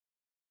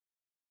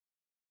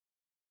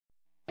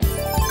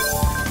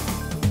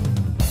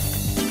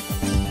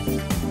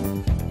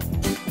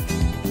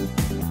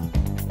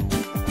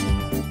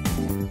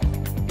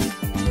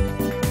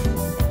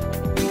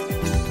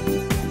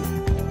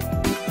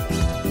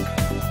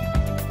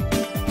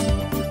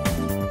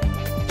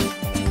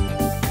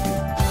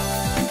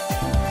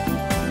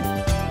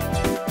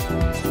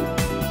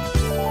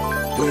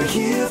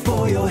here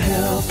for your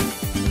help.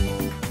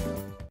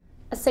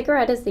 A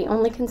cigarette is the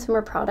only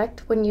consumer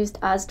product, when used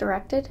as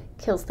directed,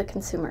 kills the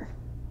consumer.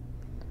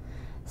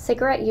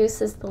 Cigarette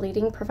use is the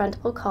leading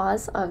preventable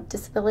cause of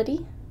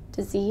disability,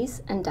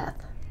 disease, and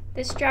death.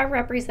 This jar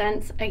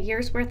represents a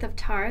year's worth of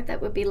tar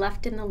that would be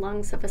left in the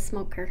lungs of a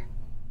smoker.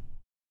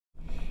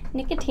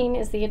 Nicotine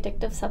is the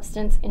addictive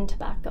substance in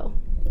tobacco.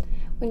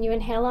 When you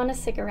inhale on a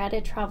cigarette,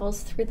 it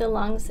travels through the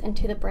lungs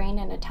into the brain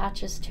and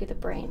attaches to the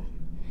brain.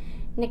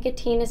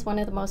 Nicotine is one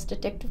of the most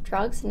addictive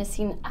drugs and is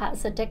seen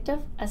as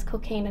addictive as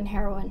cocaine and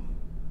heroin.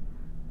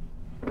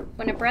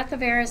 When a breath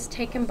of air is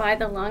taken by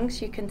the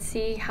lungs, you can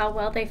see how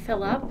well they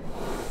fill up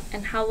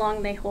and how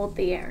long they hold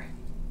the air.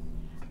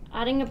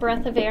 Adding a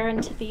breath of air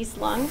into these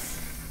lungs,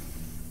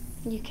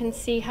 you can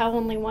see how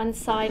only one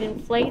side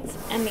inflates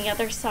and the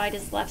other side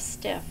is left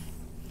stiff.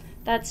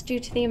 That's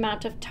due to the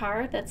amount of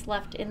tar that's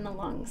left in the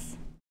lungs.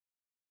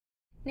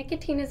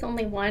 Nicotine is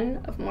only one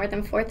of more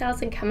than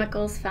 4,000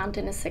 chemicals found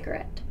in a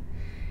cigarette.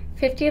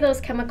 50 of those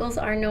chemicals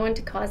are known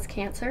to cause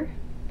cancer.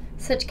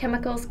 Such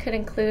chemicals could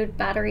include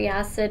battery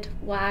acid,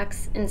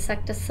 wax,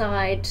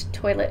 insecticide,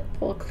 toilet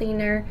bowl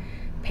cleaner,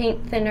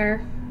 paint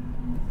thinner,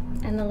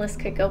 and the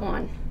list could go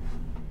on.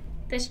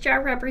 This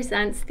jar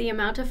represents the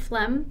amount of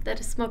phlegm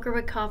that a smoker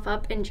would cough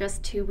up in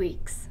just 2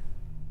 weeks.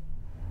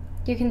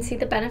 You can see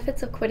the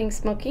benefits of quitting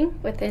smoking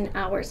within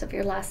hours of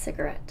your last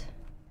cigarette.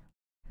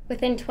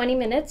 Within 20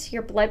 minutes,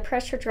 your blood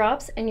pressure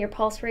drops and your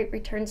pulse rate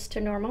returns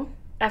to normal.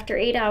 After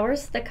 8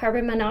 hours, the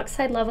carbon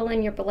monoxide level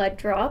in your blood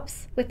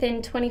drops.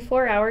 Within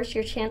 24 hours,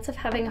 your chance of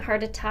having a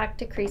heart attack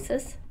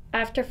decreases.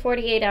 After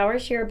 48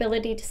 hours, your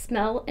ability to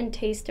smell and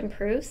taste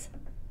improves.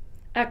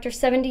 After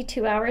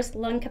 72 hours,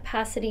 lung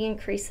capacity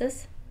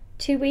increases.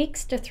 2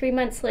 weeks to 3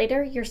 months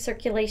later, your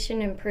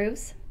circulation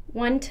improves.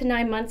 1 to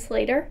 9 months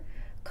later,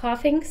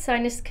 coughing,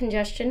 sinus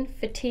congestion,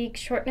 fatigue,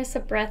 shortness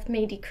of breath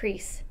may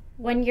decrease.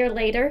 1 year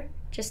later,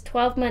 just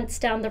 12 months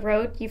down the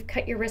road, you've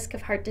cut your risk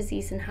of heart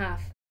disease in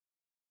half.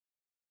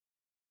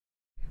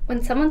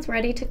 When someone's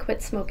ready to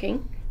quit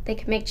smoking, they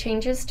can make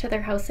changes to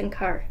their house and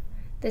car.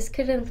 This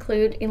could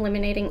include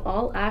eliminating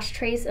all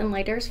ashtrays and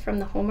lighters from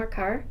the home or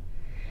car,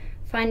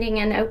 finding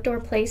an outdoor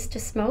place to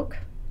smoke,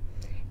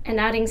 and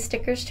adding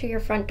stickers to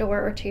your front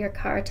door or to your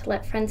car to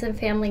let friends and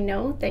family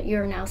know that you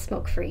are now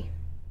smoke-free.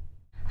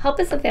 Help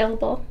is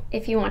available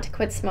if you want to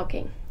quit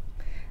smoking.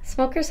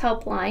 Smokers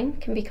Helpline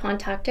can be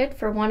contacted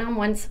for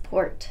one-on-one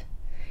support.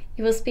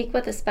 You will speak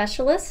with a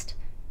specialist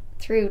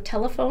through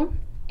telephone,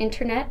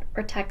 internet,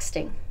 or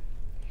texting.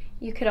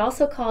 You could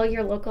also call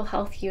your local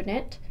health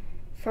unit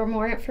for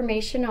more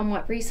information on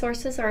what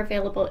resources are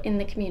available in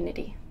the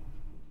community.